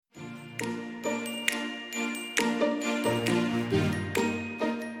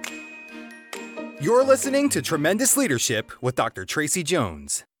You're listening to Tremendous Leadership with Dr. Tracy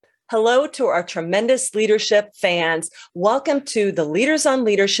Jones. Hello to our Tremendous Leadership fans. Welcome to the Leaders on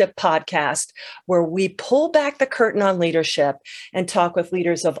Leadership podcast, where we pull back the curtain on leadership and talk with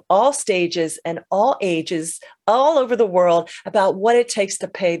leaders of all stages and all ages all over the world about what it takes to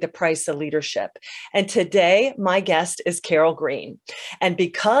pay the price of leadership. And today, my guest is Carol Green. And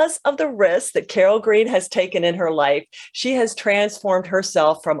because of the risks that Carol Green has taken in her life, she has transformed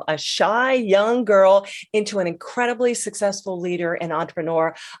herself from a shy young girl into an incredibly successful leader and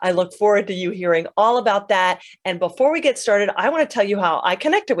entrepreneur. I look forward to you hearing all about that. And before we get started, I want to tell you how I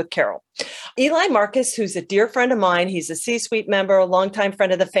connected with Carol. Eli Marcus, who's a dear friend of mine, he's a C-suite member, a longtime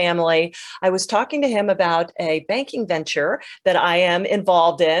friend of the family. I was talking to him about a banking venture that I am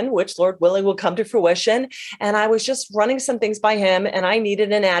involved in, which Lord willing will come to fruition. And I was just running some things by him, and I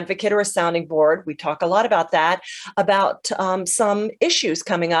needed an advocate or a sounding board. We talk a lot about that, about some issues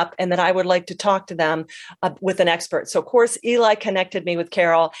coming up, and that I would like to talk to them with an expert. So, of course, Eli connected me with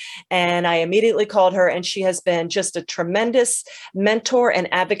Carol, and I immediately called her, and she has been just a tremendous mentor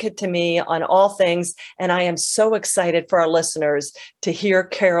and advocate to me on all things. And I am so excited for our listeners to hear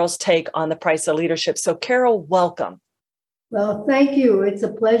Carol's take on the price of leadership. So, Carol, welcome. Well, thank you. It's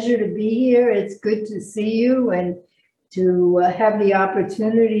a pleasure to be here. It's good to see you and to have the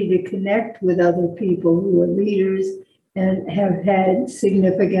opportunity to connect with other people who are leaders and have had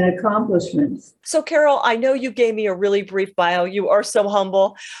significant accomplishments. So, Carol, I know you gave me a really brief bio. You are so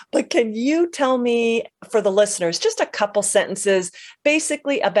humble, but can you tell me, for the listeners, just a couple sentences,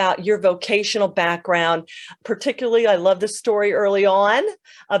 basically about your vocational background? Particularly, I love the story early on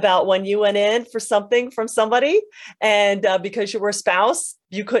about when you went in for something from somebody, and because you were a spouse,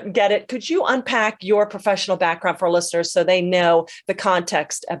 you couldn't get it. Could you unpack your professional background for listeners so they know the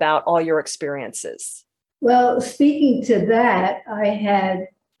context about all your experiences? Well, speaking to that, I had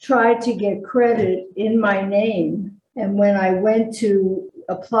tried to get credit in my name. And when I went to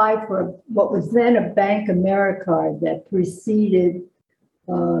apply for what was then a Bank Americard that preceded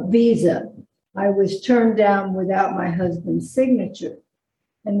Visa, I was turned down without my husband's signature.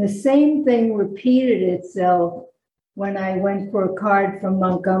 And the same thing repeated itself when I went for a card from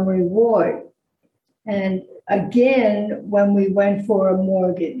Montgomery Ward. And again, when we went for a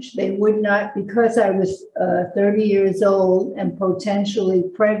mortgage, they would not, because I was 30 years old and potentially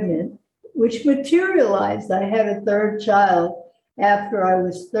pregnant, which materialized. I had a third child after I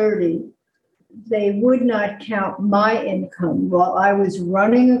was 30. They would not count my income. While I was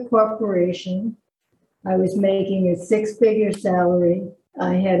running a corporation, I was making a six-figure salary.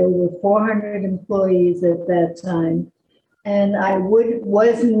 I had over 400 employees at that time. And I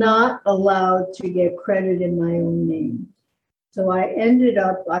was not allowed to get credit in my own name. So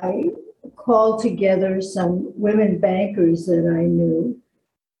I called together some women bankers that I knew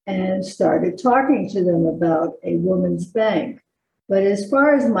and started talking to them about a woman's bank. But as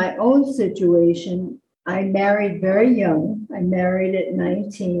far as my own situation, I married very young. I married at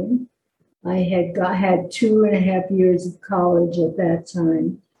 19. I had had 2.5 years of college at that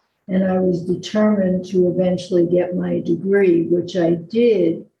time. And I was determined to eventually get my degree, which I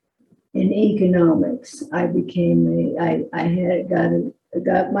did in economics. I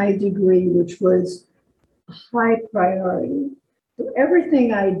got my degree, which was a high priority. So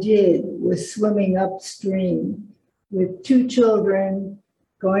everything I did was swimming upstream with 2 children,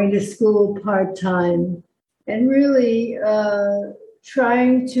 going to school part-time, and really I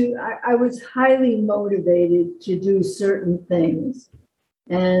was highly motivated to do certain things.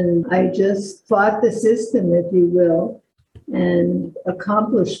 And I just fought the system, if you will, and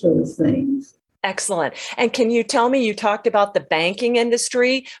accomplished those things. Excellent. And can you tell me, you talked about the banking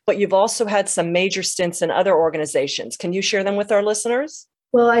industry, but you've also had some major stints in other organizations. Can you share them with our listeners?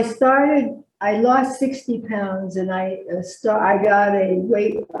 Well, I lost 60 pounds and I started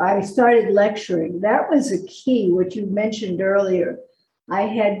lecturing. That was a key, what you mentioned earlier. I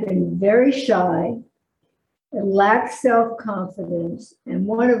had been very shy, lacked self-confidence. And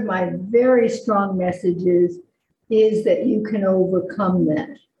one of my very strong messages is that you can overcome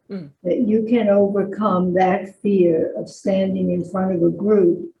that, that you can overcome that fear of standing in front of a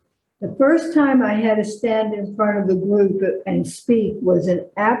group. The first time I had to stand in front of a group and speak was an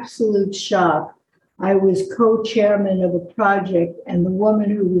absolute shock. I was co-chairman of a project, and the woman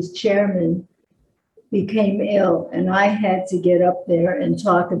who was chairman became ill, and I had to get up there and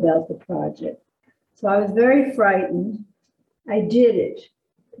talk about the project. So I was very frightened. I did it.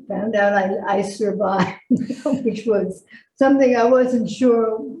 Found out I survived, which was something I wasn't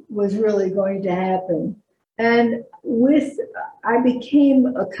sure was really going to happen. And I became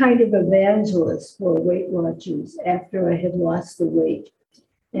a kind of evangelist for Weight Watchers after I had lost the weight.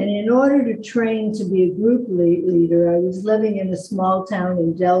 And in order to train to be a group leader, I was living in a small town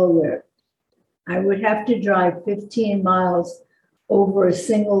in Delaware. I would have to drive 15 miles over a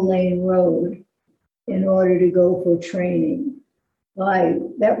single lane road in order to go for training.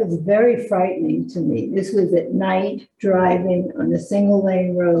 That was very frightening to me. This was at night, driving on a single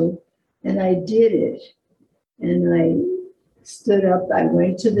lane road, and I did it. And I stood up, I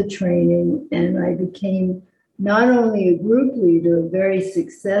went to the training, and I became not only a group leader, a very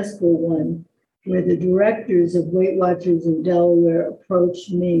successful one, where the directors of Weight Watchers in Delaware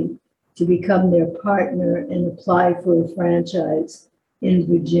approached me to become their partner and apply for a franchise in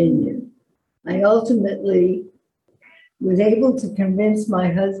Virginia. I ultimately was able to convince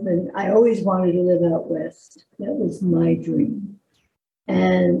my husband. I always wanted to live out west. That was my dream.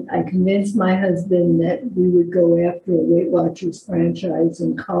 And I convinced my husband that we would go after a Weight Watchers franchise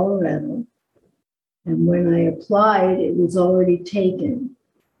in Colorado. And when I applied, it was already taken.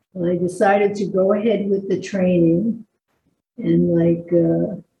 Well, I decided to go ahead with the training. And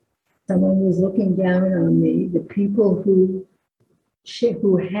someone was looking down on me. The people who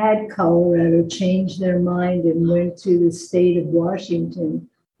had Colorado changed their mind and went to the state of Washington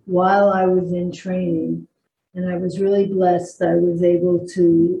while I was in training. And I was really blessed. I was able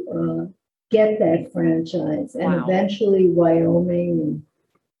to get that franchise, and eventually Wyoming and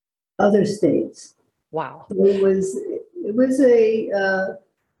other states. Wow. It was a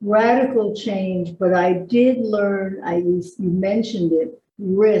radical change, but I did learn, you mentioned it,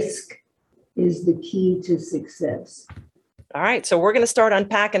 risk is the key to success. All right. So we're going to start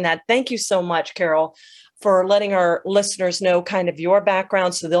unpacking that. Thank you so much, Carol, for letting our listeners know kind of your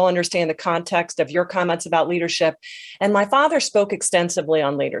background so they'll understand the context of your comments about leadership. And my father spoke extensively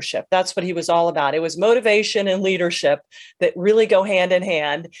on leadership. That's what he was all about. It was motivation and leadership that really go hand in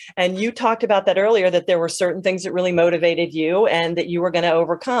hand. And you talked about that earlier, that there were certain things that really motivated you and that you were going to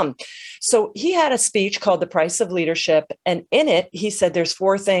overcome. So he had a speech called The Price of Leadership. And in it, he said there's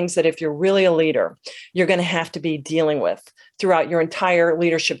 4 things that if you're really a leader, you're going to have to be dealing with throughout your entire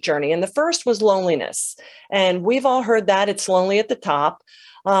leadership journey. And the first was loneliness. And we've all heard that it's lonely at the top.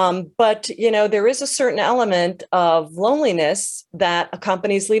 But, there is a certain element of loneliness that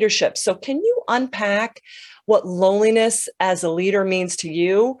accompanies leadership. So can you unpack what loneliness as a leader means to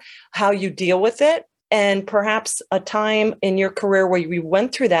you, how you deal with it, and perhaps a time in your career where you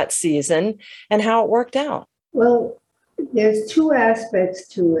went through that season and how it worked out? Well, there's 2 aspects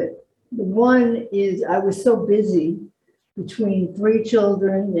to it. The one is I was so busy between 3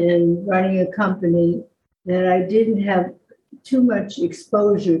 children and running a company that I didn't have too much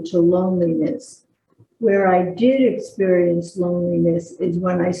exposure to loneliness. Where I did experience loneliness is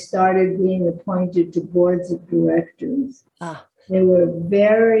when I started being appointed to boards of directors. There were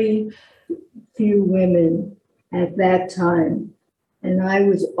very few women at that time, and I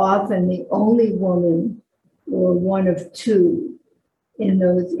was often the only woman or one of 2 in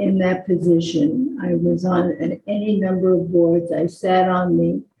that position. I was on any number of boards. I sat on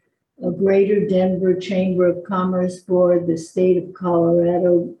the Greater Denver Chamber of Commerce Board, the State of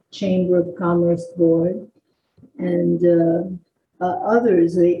Colorado Chamber of Commerce Board, and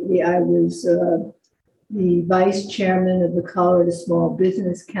others. I was the vice chairman of the Colorado Small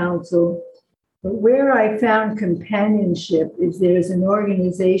Business Council. But where I found companionship is there's an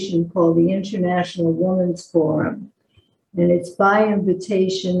organization called the International Women's Forum. And it's by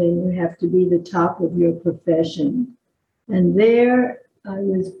invitation, and you have to be the top of your profession. And there I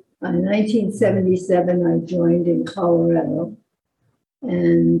was, in 1977, I joined in Colorado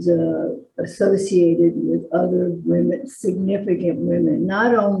and associated with other women, significant women,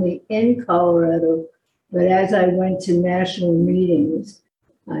 not only in Colorado, but as I went to national meetings,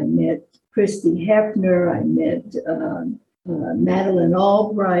 I met Christy Hefner, I met Madeleine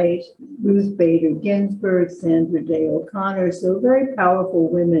Albright, Ruth Bader Ginsburg, Sandra Day O'Connor, so very powerful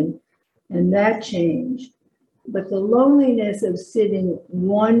women, and that changed. But the loneliness of sitting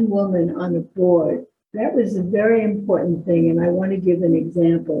one woman on a board, that was a very important thing, and I want to give an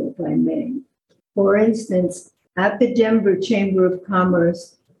example, if I may. For instance, at the Denver Chamber of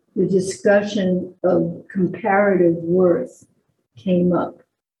Commerce, the discussion of comparative worth came up.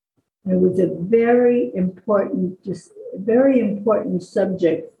 It was a very important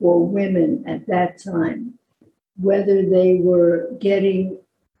subject for women at that time, whether they were getting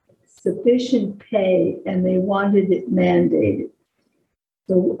sufficient pay and they wanted it mandated.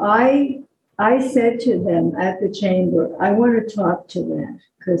 So I said to them at the chamber, I want to talk to that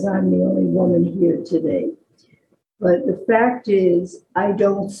because I'm the only woman here today. But the fact is, I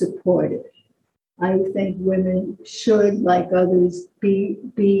don't support it. I think women should, like others, be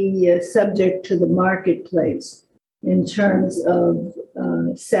subject to the marketplace. in terms of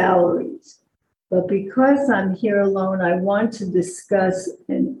salaries. But because I'm here alone, I want to discuss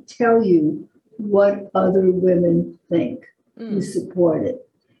and tell you what other women think who support it.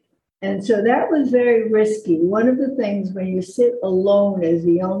 And so that was very risky. One of the things when you sit alone as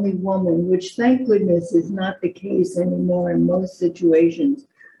the only woman, which thank goodness is not the case anymore in most situations,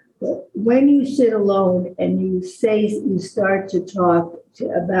 but when you sit alone and you start to talk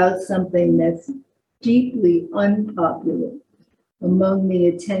about something that's deeply unpopular among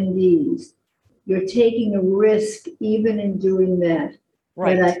the attendees, you're taking a risk even in doing that.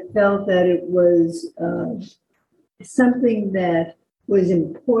 Right. But I felt that it was something that was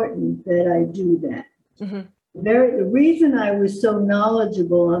important that I do that. Mm-hmm. The reason I was so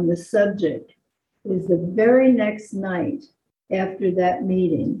knowledgeable on the subject is the very next night after that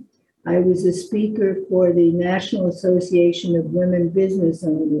meeting, I was a speaker for the National Association of Women Business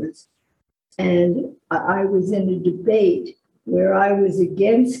Owners. And I was in a debate where I was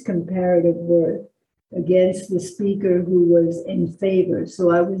against comparative worth, against the speaker who was in favor.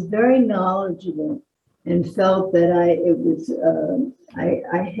 So I was very knowledgeable and felt that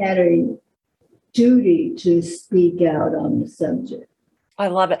I had a duty to speak out on the subject. I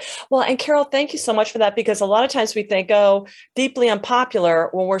love it. Well, and Carol, thank you so much for that, because a lot of times we think, oh, deeply unpopular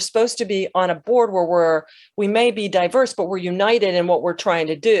when we're supposed to be on a board where we may be diverse, but we're united in what we're trying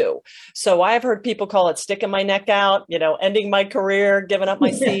to do. So I've heard people call it sticking my neck out, ending my career, giving up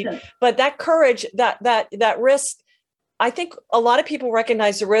my seat. But that courage, that risk, I think a lot of people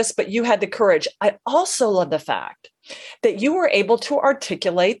recognize the risk, but you had the courage. I also love the fact that you were able to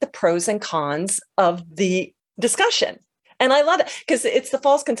articulate the pros and cons of the discussion. And I love it because it's the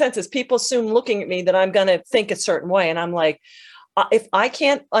false consensus. People assume looking at me that I'm going to think a certain way. And I'm like, if I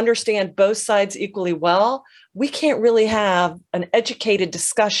can't understand both sides equally well, we can't really have an educated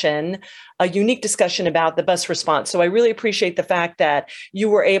discussion, a unique discussion about the best response. So I really appreciate the fact that you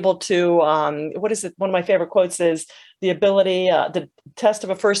were able to, what is it? One of my favorite quotes is the ability, the test of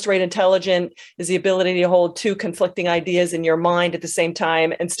a first-rate intelligent is the ability to hold two conflicting ideas in your mind at the same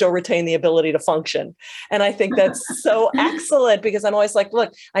time and still retain the ability to function. And I think that's so excellent because I'm always like,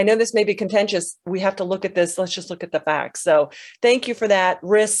 look, I know this may be contentious. We have to look at this. Let's just look at the facts. So thank you for that.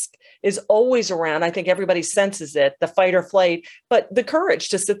 Risk is always around. I think everybody senses it, the fight or flight, but the courage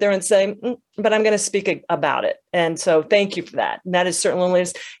to sit there and say, but I'm going to speak about it. And so thank you for that. And that is certainly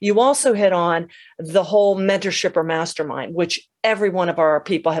loneliness. You also hit on the whole mentorship or mastermind, which every one of our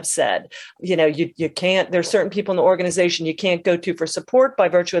people have said, you can't, there's certain people in the organization you can't go to for support by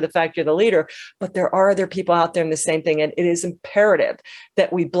virtue of the fact you're the leader, but there are other people out there in the same thing. And it is imperative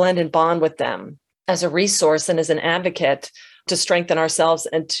that we blend and bond with them as a resource and as an advocate to strengthen ourselves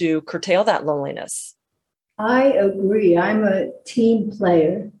and to curtail that loneliness. I agree. I'm a team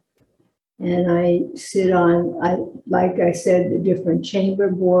player and I sit on, like I said, the different chamber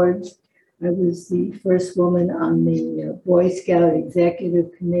boards. I was the first woman on the Boy Scout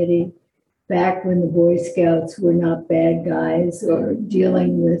Executive Committee back when the Boy Scouts were not bad guys or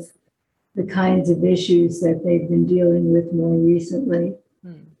dealing with the kinds of issues that they've been dealing with more recently.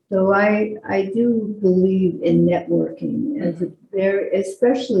 So I do believe in networking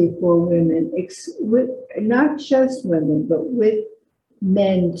especially for women, not just women, but with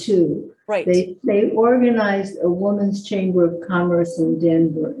men too. Right. They organized a women's chamber of commerce in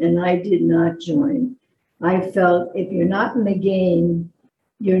Denver, and I did not join. I felt if you're not in the game,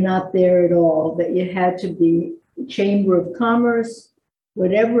 you're not there at all, that you had to be chamber of commerce,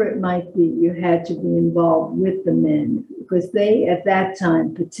 whatever it might be, you had to be involved with the men because they, at that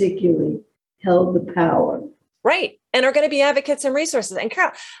time, particularly held the power. Right. And are going to be advocates and resources. And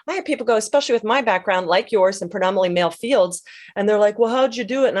Carol, I have people go, especially with my background, like yours in predominantly male fields. And they're like, well, how'd you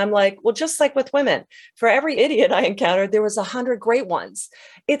do it? And I'm like, well, just like with women, for every idiot I encountered, there was 100 great ones.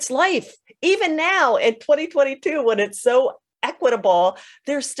 It's life. Even now in 2022, when it's so equitable,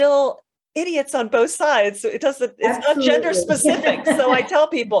 there's still idiots on both sides. So it's not gender specific. So I tell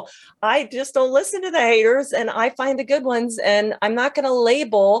people, I just don't listen to the haters and I find the good ones. And I'm not going to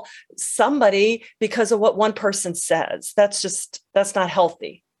label somebody because of what one person says. That's not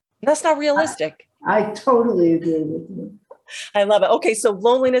healthy. That's not realistic. I totally agree with you. I love it. Okay. So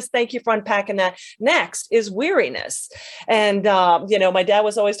loneliness, thank you for unpacking that. Next is weariness. And, my dad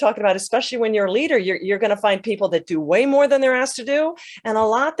was always talking about, especially when you're a leader, you're going to find people that do way more than they're asked to do. And a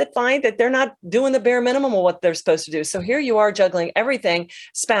lot that find that they're not doing the bare minimum of what they're supposed to do. So here you are juggling everything,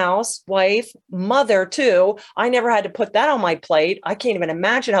 spouse, wife, mother too. I never had to put that on my plate. I can't even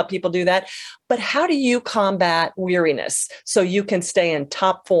imagine how people do that. But how do you combat weariness so you can stay in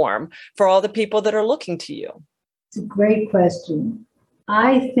top form for all the people that are looking to you? It's a great question.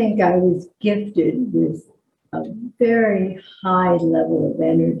 I think I was gifted with a very high level of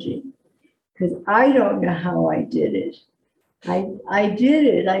energy, because I don't know how I did it. I did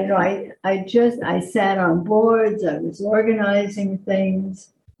it. I know I sat on boards. I was organizing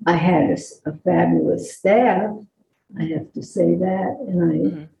things. I had a fabulous staff. I have to say that, and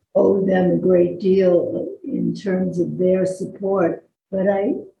I owe them a great deal in terms of their support. But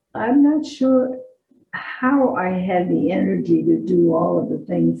I'm not sure how I had the energy to do all of the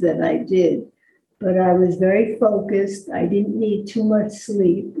things that I did. But I was very focused. I didn't need too much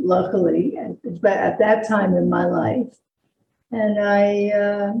sleep, luckily, at that time in my life. And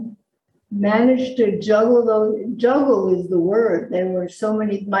I managed to juggle those. Juggle is the word. There were so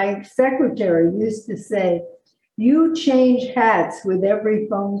many. My secretary used to say, "You change hats with every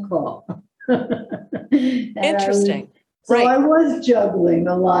phone call." Interesting. I was juggling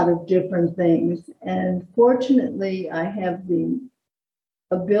a lot of different things. And fortunately, I have the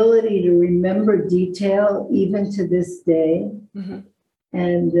ability to remember detail even to this day. Mm-hmm.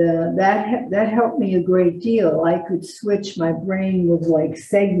 And that helped me a great deal. I could switch, my brain was like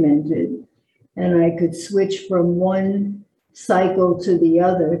segmented, and I could switch from one cycle to the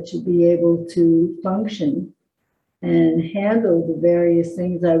other to be able to function and handle the various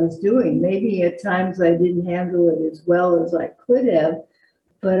things I was doing. Maybe at times I didn't handle it as well as I could have,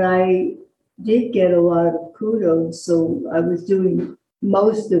 but I did get a lot of kudos, so I was doing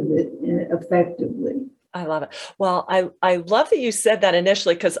most of it effectively. I love it. Well, I love that you said that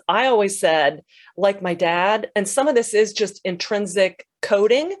initially, because I always said, like my dad, and some of this is just intrinsic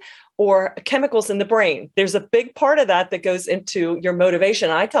coding or chemicals in the brain. There's a big part of that that goes into your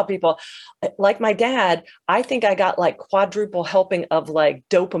motivation. I tell people, like my dad, I think I got like quadruple helping of like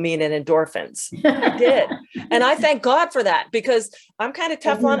dopamine and endorphins. I did. And I thank God for that, because I'm kind of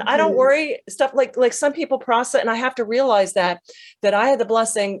Teflon. I don't worry stuff like some people process. And I have to realize that I had the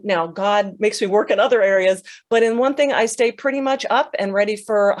blessing. Now God makes me work in other areas, but in one thing I stay pretty much up and ready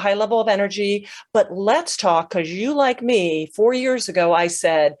for a high level of energy. But let's talk, because you, like me, 4 years ago, I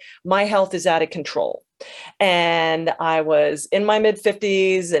said, my health is out of control. And I was in my mid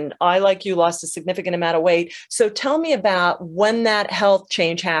 50s, and I, like you, lost a significant amount of weight. So tell me about when that health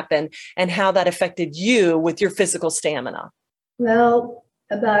change happened and how that affected you with your physical stamina. Well,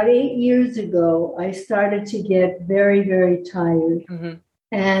 about 8 years ago, I started to get very, very tired. Mm-hmm.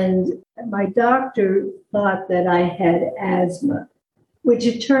 And my doctor thought that I had asthma, which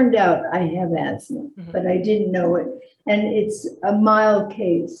it turned out I have asthma, but I didn't know it. And it's a mild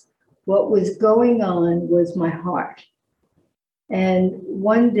case. What was going on was my heart. And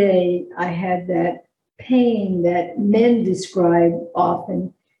one day I had that pain that men describe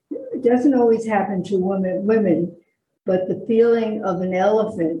often. It doesn't always happen to women, but the feeling of an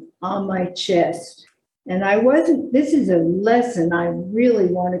elephant on my chest. And this is a lesson I really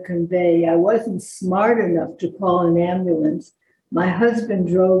want to convey. I wasn't smart enough to call an ambulance. My husband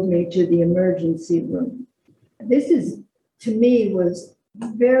drove me to the emergency room. This is, to me, was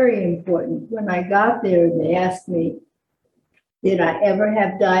very important. When I got there, they asked me, did I ever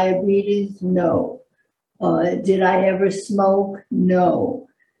have diabetes? No. Did I ever smoke? No.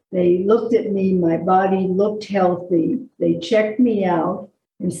 They looked at me, my body looked healthy. They checked me out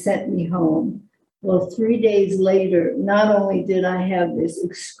and sent me home. Well, 3 days later, not only did I have this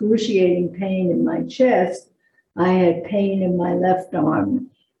excruciating pain in my chest, I had pain in my left arm.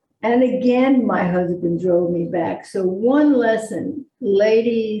 And again, my husband drove me back. So one lesson,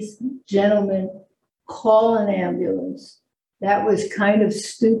 ladies, gentlemen, call an ambulance. That was kind of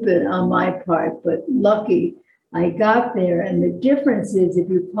stupid on my part, but lucky I got there. And the difference is if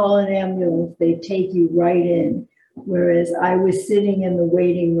you call an ambulance, they take you right in. Whereas I was sitting in the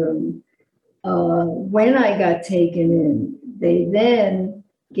waiting room. When I got taken in, they then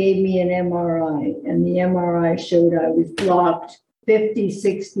gave me an MRI, and the MRI showed I was blocked 50,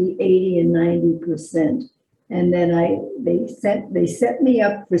 60, 80, and 90%. And then they set me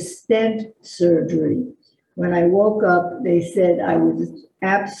up for stent surgery. When I woke up, they said I was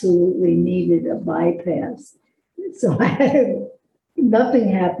absolutely needed a bypass. So nothing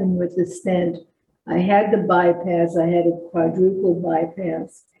happened with the stent. I had the bypass. I had a quadruple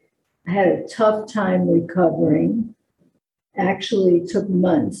bypass. I had a tough time recovering. Actually, it took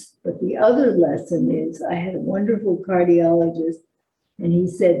months. But the other lesson is I had a wonderful cardiologist, and he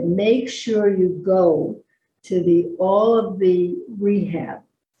said, make sure you go to all of the rehab.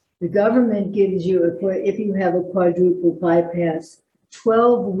 The government gives you, if you have a quadruple bypass,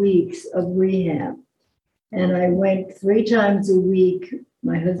 12 weeks of rehab. And I went 3 times a week.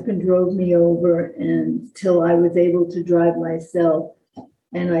 My husband drove me over until I was able to drive myself.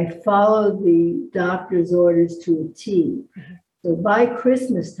 And I followed the doctor's orders to a T. So by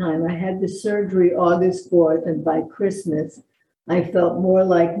Christmas time, I had the surgery August 4th, and by Christmas, I felt more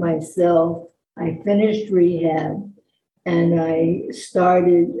like myself. I finished rehab and I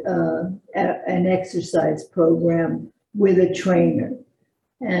started an exercise program with a trainer.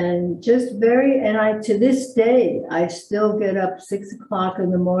 And to this day, I still get up 6 o'clock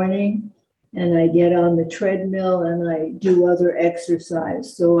in the morning and I get on the treadmill and I do other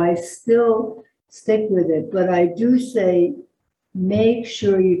exercise. So I still stick with it, but I do say, make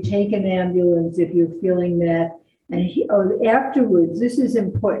sure you take an ambulance if you're feeling that. And afterwards, this is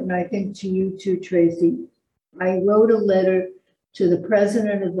important, I think, to you too, Tracy. I wrote a letter to the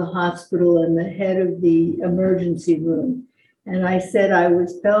president of the hospital and the head of the emergency room. And I said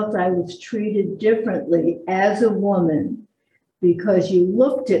felt I was treated differently as a woman because you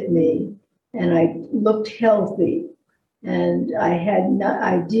looked at me and I looked healthy. And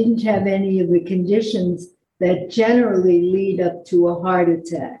I didn't have any of the conditions that generally lead up to a heart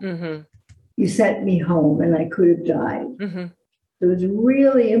attack. Mm-hmm. You sent me home and I could have died. Mm-hmm. It was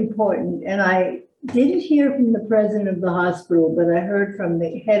really important. And I didn't hear from the president of the hospital, but I heard from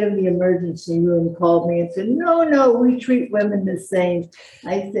the head of the emergency room, called me and said, no, we treat women the same.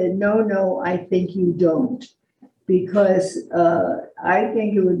 I said, no, I think you don't. Because I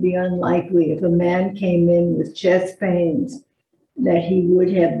think it would be unlikely if a man came in with chest pains that he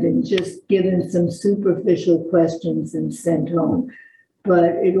would have been just given some superficial questions and sent home. But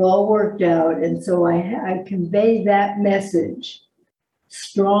it all worked out. And so I convey that message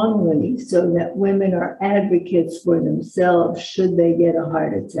strongly so that women are advocates for themselves should they get a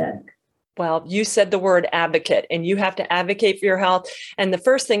heart attack. Well, you said the word advocate, and you have to advocate for your health. And the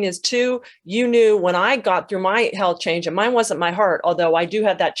first thing is, too, you knew when I got through my health change, and mine wasn't my heart, although I do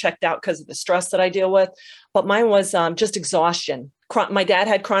have that checked out because of the stress that I deal with, but mine was just exhaustion. My dad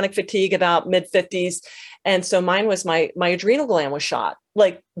had chronic fatigue about mid-50s. And so mine was my adrenal gland was shot,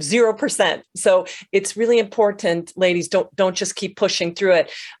 like 0%. So it's really important, ladies, don't just keep pushing through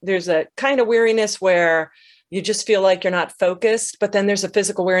it. There's a kind of weariness where you just feel like you're not focused, but then there's a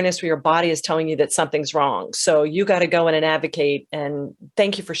physical awareness where your body is telling you that something's wrong. So you got to go in and advocate. And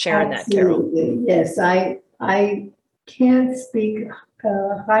thank you for sharing Absolutely. that, Carol. Yes, I can't speak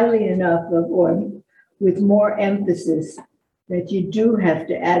highly enough or with more emphasis that you do have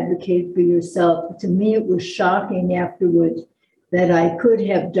to advocate for yourself. To me, it was shocking afterwards that I could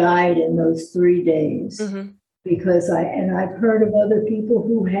have died in those 3 days. Mm-hmm. Because I've heard of other people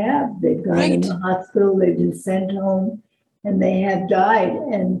who have. They've gone in the hospital, they've been sent home, and they have died.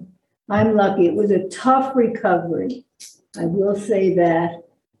 And I'm lucky. It was a tough recovery. I will say that.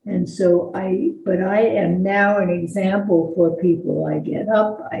 And so but I am now an example for people. I get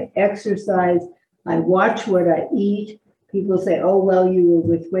up, I exercise, I watch what I eat. People say, oh, well, you were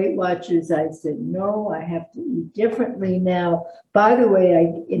with Weight Watchers. I said, no, I have to eat differently now. By the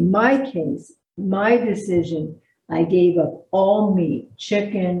way, in my case, my decision, I gave up all meat,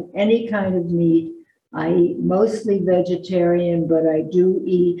 chicken, any kind of meat. I eat mostly vegetarian, but I do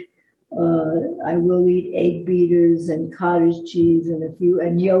eat, I will eat egg beaters and cottage cheese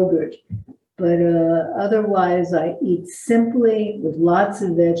and yogurt. But otherwise, I eat simply with lots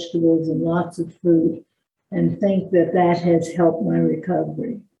of vegetables and lots of fruit, and think that has helped my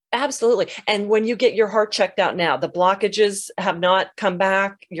recovery. Absolutely. And when you get your heart checked out now, the blockages have not come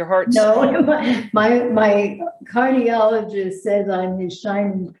back. Your heart's no. My cardiologist says I'm his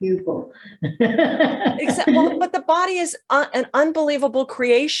shining pupil. Well, but the body is an unbelievable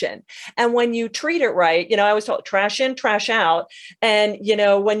creation. And when you treat it right, I always tell trash in, trash out. And,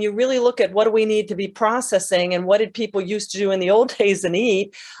 when you really look at what do we need to be processing and what did people used to do in the old days and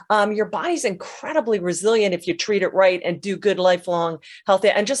eat, your body's incredibly resilient if you treat it right and do good lifelong healthy.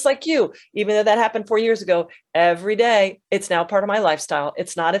 And just like you, even though that happened 4 years ago, every day, it's now part of my lifestyle.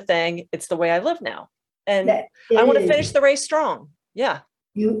 It's not a thing. It's the way I live now. And I want to finish the race strong. Yeah.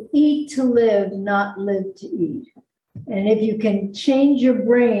 You eat to live, not live to eat. And if you can change your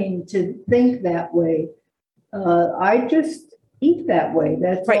brain to think that way, I just eat that way.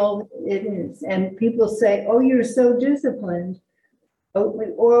 That's all it is. And people say, oh, you're so disciplined.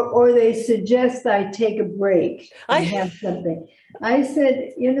 Or they suggest I take a break and have something. I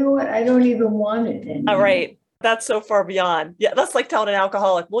said, you know what? I don't even want it anymore. All right. That's so far beyond. Yeah, that's like telling an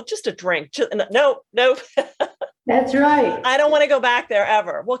alcoholic, well, just a drink. No. That's right. I don't want to go back there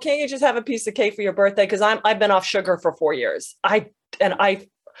ever. Well, can't you just have a piece of cake for your birthday? Because I've been off sugar for 4 years. I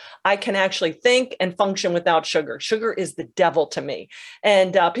can actually think and function without sugar. Sugar is the devil to me.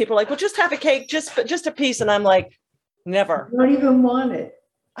 And people are like, well, just have a cake, just a piece. And I'm like, never. I don't even want it.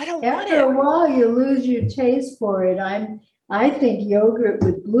 I don't want it. After a while, you lose your taste for it. I think yogurt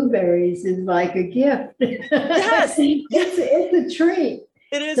with blueberries is like a gift. Yes. It's a treat.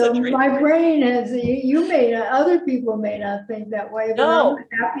 It is So a treat. my brain has, you may not, other people may not think that way, but No. I'm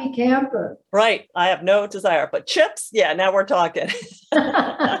a happy camper. Right. I have no desire, but chips. Yeah. Now we're talking.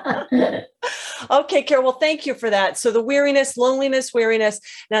 Okay, Carol. Well, thank you for that. So the weariness, loneliness, weariness.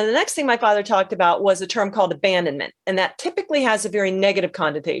 Now, the next thing my father talked about was a term called abandonment. And that typically has a very negative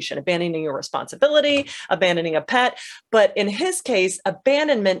connotation, abandoning your responsibility, abandoning a pet. But in his case,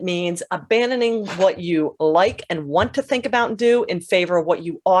 abandonment means abandoning what you like and want to think about and do in favor of what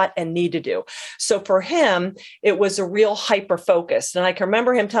you ought and need to do. So for him, it was a real hyper focus. And I can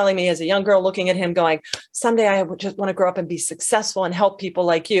remember him telling me as a young girl, looking at him going, someday I would just want to grow up and be successful and help people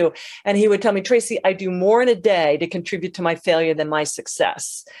like you. And he would tell me, Tracy, I do more in a day to contribute to my failure than my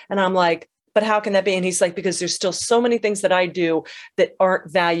success. And I'm like, but how can that be? And he's like, because there's still so many things that I do that aren't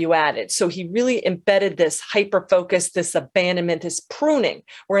value added. So he really embedded this hyper focus, this abandonment, this pruning.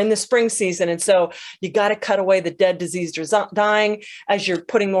 We're in the spring season. And so you got to cut away the dead, diseased, or dying. As you're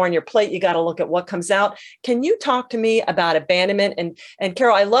putting more on your plate, you got to look at what comes out. Can you talk to me about abandonment? And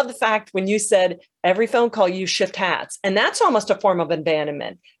Carol, I love the fact when you said every phone call, you shift hats. And that's almost a form of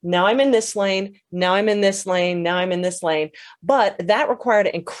abandonment. Now I'm in this lane. Now I'm in this lane. Now I'm in this lane. But that required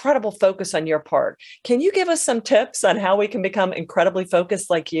incredible focus on your part. Can you give us some tips on how we can become incredibly focused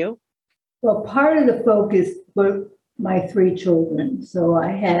like you? Well, part of the focus were my 3 children. So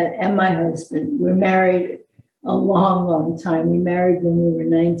I had, and my husband, we're married a long, long time. We married when we were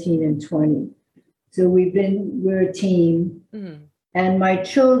 19 and 20. So we're a team. Mm-hmm. And my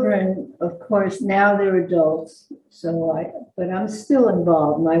children, of course, now they're adults. But I'm still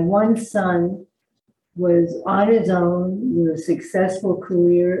involved. My one son was on his own with a successful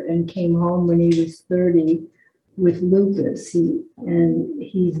career and came home when he was 30 with lupus.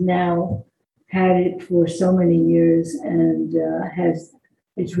 He's now had it for so many years and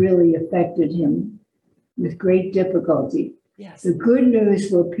it's really affected him with great difficulty. Yes. The good news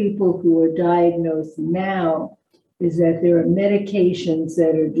for people who are diagnosed now is that there are medications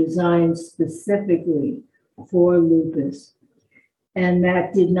that are designed specifically for lupus. And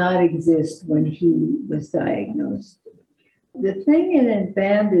that did not exist when he was diagnosed. The thing in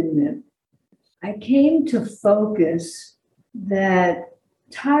abandonment, I came to focus that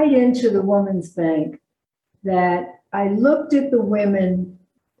tied into the Women's Bank, that I looked at the women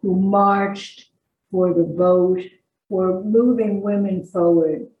who marched for the vote, for moving women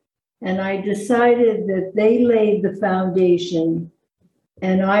forward. And I decided that they laid the foundation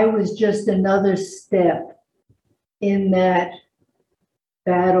and I was just another step in that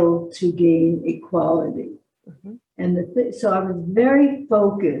battle to gain equality. Mm-hmm. And so I was very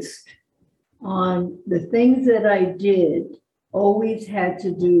focused on the things that I did always had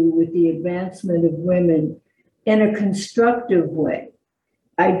to do with the advancement of women in a constructive way.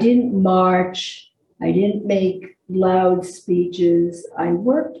 I didn't march. I didn't make loud speeches. I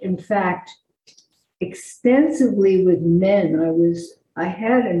worked, in fact, extensively with men. I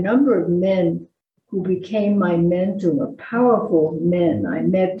had a number of men who became my mentor, powerful men. I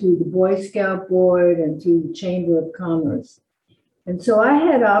met through the Boy Scout Board and through the Chamber of Commerce. And so I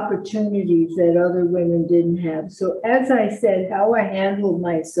had opportunities that other women didn't have. So as I said, how I handled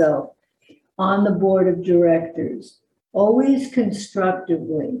myself on the board of directors, always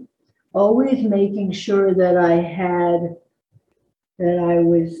constructively, always making sure that I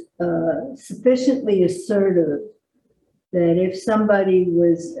was sufficiently assertive that if somebody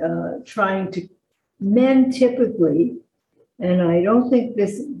was trying to, men typically, and I don't think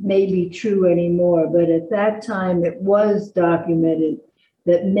this may be true anymore, but at that time it was documented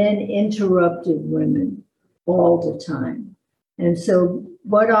that men interrupted women all the time. And so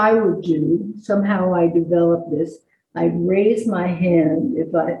what I would do, somehow I developed this, I'd raise my hand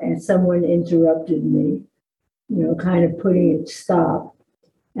and someone interrupted me, kind of putting it stop.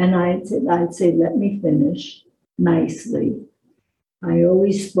 And I'd say, let me finish nicely. I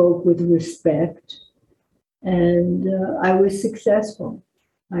always spoke with respect. And I was successful.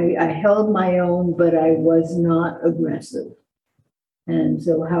 I held my own, but I was not aggressive. And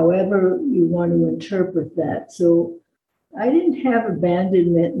so however you want to interpret that. So I didn't have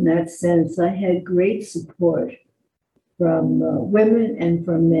abandonment in that sense. I had great support from women and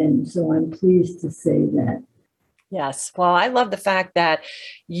from men. So I'm pleased to say that. Yes. Well, I love the fact that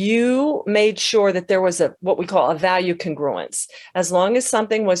you made sure that there was what we call a value congruence. As long as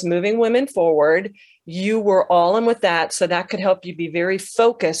something was moving women forward, you were all in with that. So that could help you be very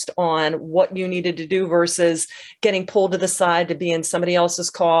focused on what you needed to do versus getting pulled to the side to be in somebody else's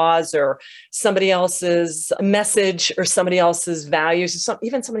cause or somebody else's message or somebody else's values, or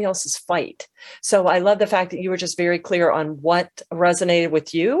even somebody else's fight. So I love the fact that you were just very clear on what resonated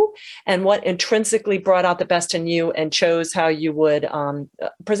with you and what intrinsically brought out the best in you and chose how you would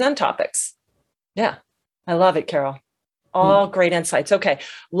present topics. Yeah, I love it, Carol. All great insights. Okay.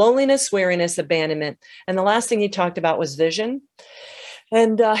 Loneliness, weariness, abandonment. And the last thing he talked about was vision.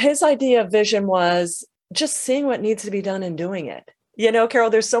 And his idea of vision was just seeing what needs to be done and doing it. You know, Carol,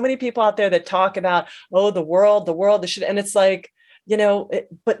 there's so many people out there that talk about, oh, the world, and it's like, you know,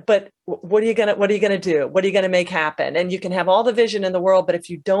 but what are you going to do? What are you going to make happen? And you can have all the vision in the world, but if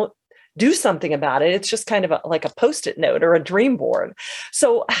you don't do something about it, it's just kind of like a Post-it note or a dream board.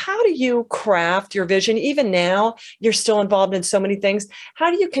 So how do you craft your vision? Even now, you're still involved in so many things.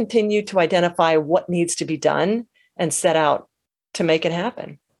 How do you continue to identify what needs to be done and set out to make it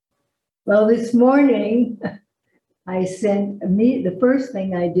happen? Well, this morning, the first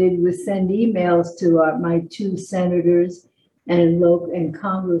thing I did was send emails to my two senators and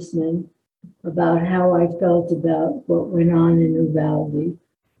congressmen about how I felt about what went on in Uvalde,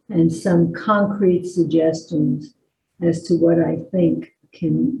 and some concrete suggestions as to what I think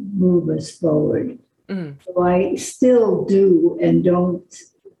can move us forward. So I still do and don't,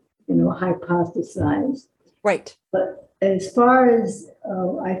 hypothesize. Right. But as far as,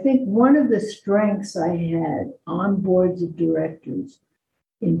 I think one of the strengths I had on boards of directors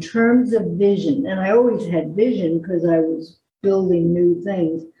in terms of vision, and I always had vision because I was building new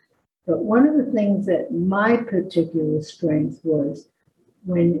things, but one of the things that my particular strength was,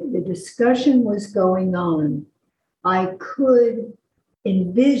 when the discussion was going on, I could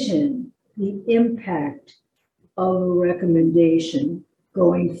envision the impact of a recommendation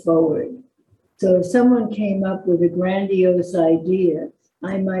going forward. So if someone came up with a grandiose idea,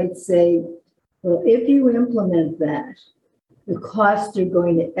 I might say, well, if you implement that, the costs are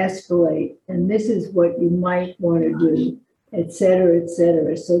going to escalate, and this is what you might want to do, et cetera, et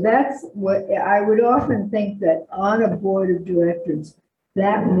cetera. So that's what I would often think, that on a board of directors,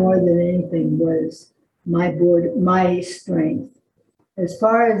 that more than anything was my strength. As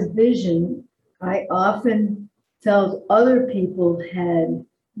far as vision, I often felt other people had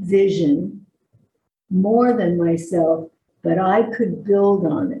vision more than myself, but I could build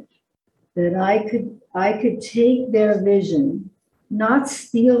on it. That I could take their vision, not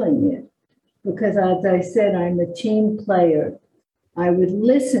stealing it, because as I said, I'm a team player. I would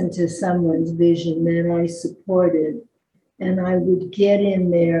listen to someone's vision that I supported, and I would get in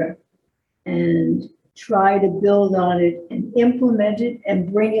there and try to build on it and implement it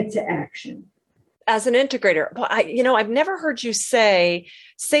and bring it to action. As an integrator, I've never heard you say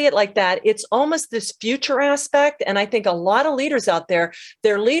it like that. It's almost this future aspect. And I think a lot of leaders out there,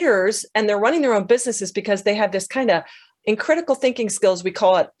 they're leaders and they're running their own businesses because they have this kind of, in critical thinking skills, we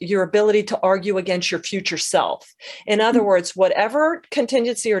call it your ability to argue against your future self. In other words, whatever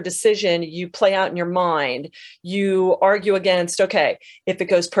contingency or decision you play out in your mind, you argue against, okay, if it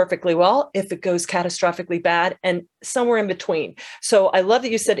goes perfectly well, if it goes catastrophically bad, and somewhere in between. So I love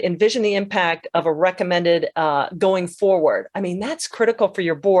that you said envision the impact of a recommended going forward. I mean, that's critical for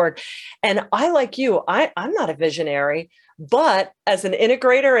your board. And I, like you, I'm not a visionary, but as an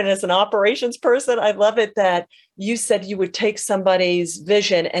integrator and as an operations person, I love it that you said you would take somebody's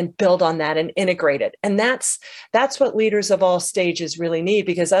vision and build on that and integrate it. And that's what leaders of all stages really need,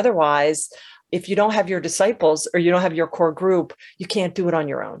 because otherwise, if you don't have your disciples or you don't have your core group, you can't do it on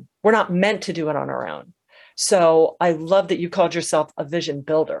your own. We're not meant to do it on our own. So I love that you called yourself a vision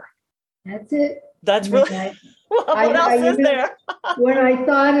builder. That's it. That's really, what else is there? When I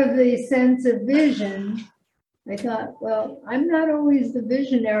thought of the sense of vision, I thought, well, I'm not always the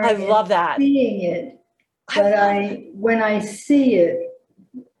visionary. I love that. Seeing it, but when I see it,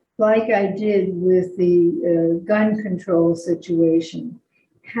 like I did with the gun control situation,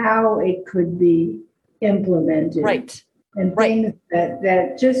 how it could be implemented, right, and things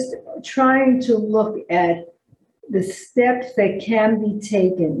that just trying to look at the steps that can be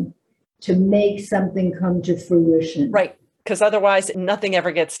taken to make something come to fruition. Right. Because otherwise nothing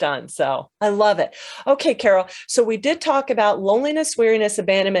ever gets done. So I love it. Okay, Carol. So we did talk about loneliness, weariness,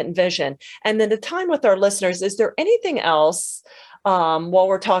 abandonment, and vision. And then the time with our listeners, is there anything else while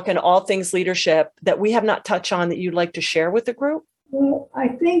we're talking all things leadership that we have not touched on that you'd like to share with the group? Well, I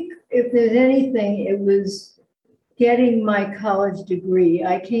think if there's anything, it was getting my college degree.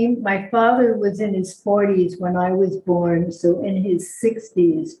 My father was in his 40s when I was born. So in his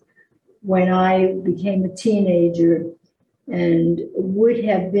 60s, when I became a teenager, and would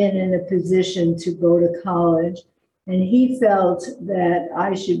have been in a position to go to college. And he felt that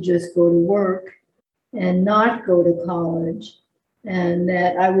I should just go to work and not go to college, and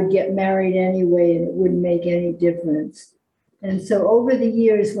that I would get married anyway and it wouldn't make any difference. And so over the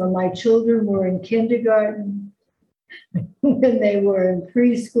years, when my children were in kindergarten, when they were in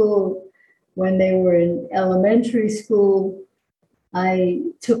preschool, when they were in elementary school, I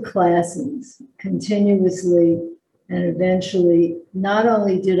took classes continuously. And eventually, not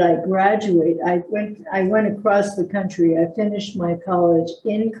only did I graduate, I went across the country. I finished my college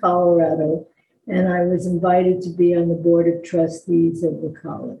in Colorado, and I was invited to be on the board of trustees of the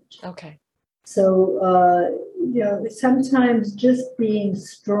college. Okay. So, sometimes just being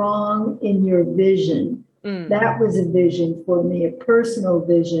strong in your vision, that was a vision for me, a personal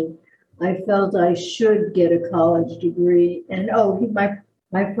vision. I felt I should get a college degree. And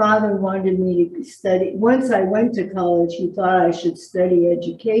my father wanted me to study. Once I went to college, he thought I should study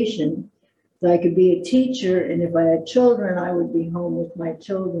education so I could be a teacher. And if I had children, I would be home with my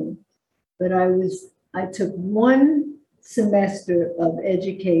children. But I took one semester of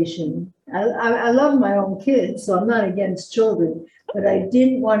education. I love my own kids, so I'm not against children, but I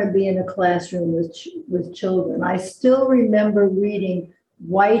didn't want to be in a classroom with children. I still remember reading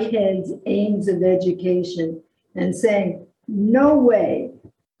Whitehead's Aims of Education and saying, no way.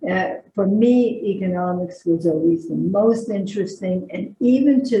 For me, economics was always the most interesting. And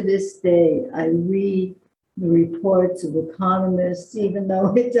even to this day, I read the reports of economists, even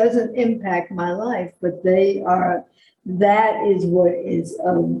though it doesn't impact my life, but that is what is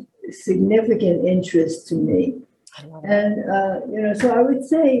of significant interest to me. And, so I would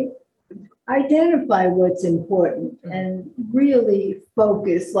say, identify what's important and really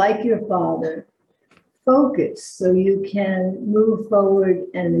focus, like your father, focus so you can move forward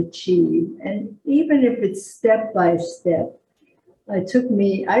and achieve. And even if it's step by step, I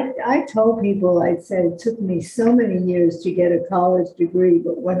told people, I said, it took me so many years to get a college degree,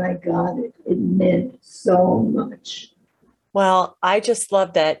 but when I got it, it meant so much. Well, I just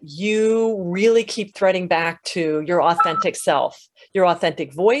love that you really keep threading back to your authentic self, your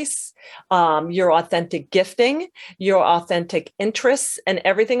authentic voice, your authentic gifting, your authentic interests, and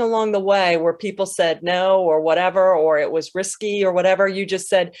everything along the way where people said no or whatever, or it was risky or whatever. You just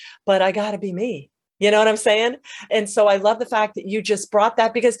said, but I got to be me. You know what I'm saying? And so I love the fact that you just brought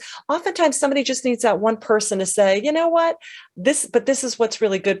that, because oftentimes somebody just needs that one person to say, you know what, this is what's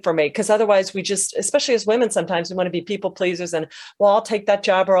really good for me. Because otherwise we just, especially as women, sometimes we want to be people pleasers and, well, I'll take that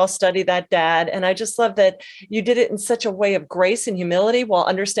job or I'll study that dad. And I just love that you did it in such a way of grace and humility while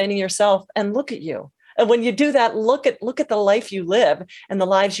understanding yourself. And look at you. And when you do that, look at the life you live and the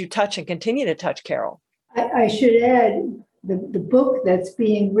lives you touch and continue to touch, Carol. I should add, the book that's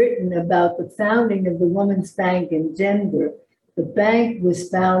being written about the founding of the Women's Bank in Denver, the bank was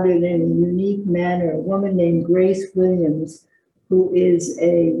founded in a unique manner. A woman named Grace Williams, who is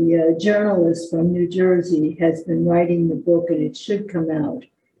a journalist from New Jersey, has been writing the book, and it should come out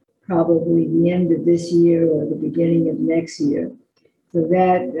probably the end of this year or the beginning of next year. So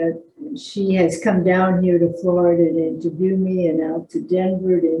that she has come down here to Florida to interview me and out to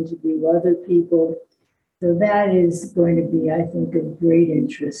Denver to interview other people. So that is going to be, I think, of great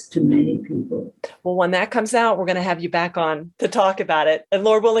interest to many people. Well, when that comes out, we're going to have you back on to talk about it. And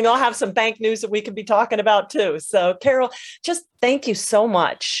Lord willing, I'll have some bank news that we can be talking about too. So Carol, just thank you so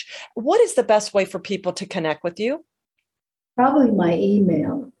much. What is the best way for people to connect with you? Probably my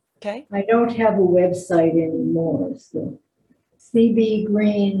email. Okay. I don't have a website anymore. So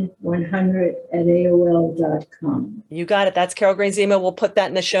cbgreen100@aol.com. You got it. That's Carol Green's email. We'll put that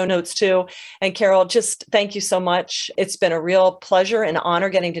in the show notes too. And Carol, just thank you so much. It's been a real pleasure and honor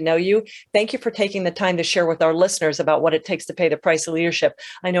getting to know you. Thank you for taking the time to share with our listeners about what it takes to pay the price of leadership.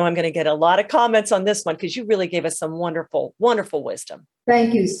 I know I'm going to get a lot of comments on this one because you really gave us some wonderful, wonderful wisdom.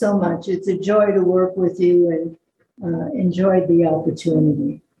 Thank you so much. It's a joy to work with you and enjoyed the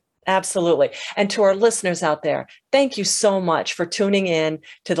opportunity. Absolutely. And to our listeners out there, thank you so much for tuning in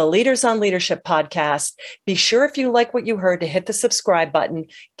to the Leaders on Leadership podcast. Be sure, if you like what you heard, to hit the subscribe button,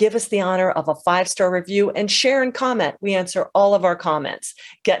 give us the honor of a 5-star review, and share and comment. We answer all of our comments.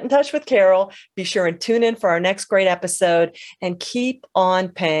 Get in touch with Carol. Be sure and tune in for our next great episode, and keep on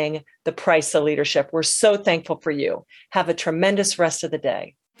paying the price of leadership. We're so thankful for you. Have a tremendous rest of the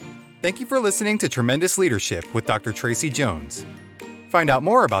day. Thank you for listening to Tremendous Leadership with Dr. Tracy Jones. Find out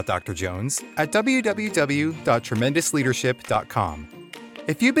more about Dr. Jones at www.tremendousleadership.com.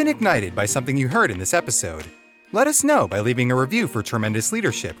 If you've been ignited by something you heard in this episode, let us know by leaving a review for Tremendous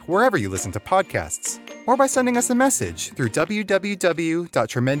Leadership wherever you listen to podcasts, or by sending us a message through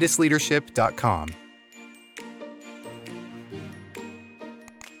www.tremendousleadership.com.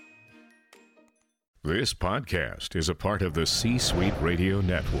 This podcast is a part of the C-Suite Radio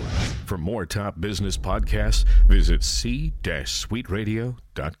Network. For more top business podcasts, visit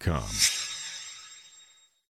c-suiteradio.com.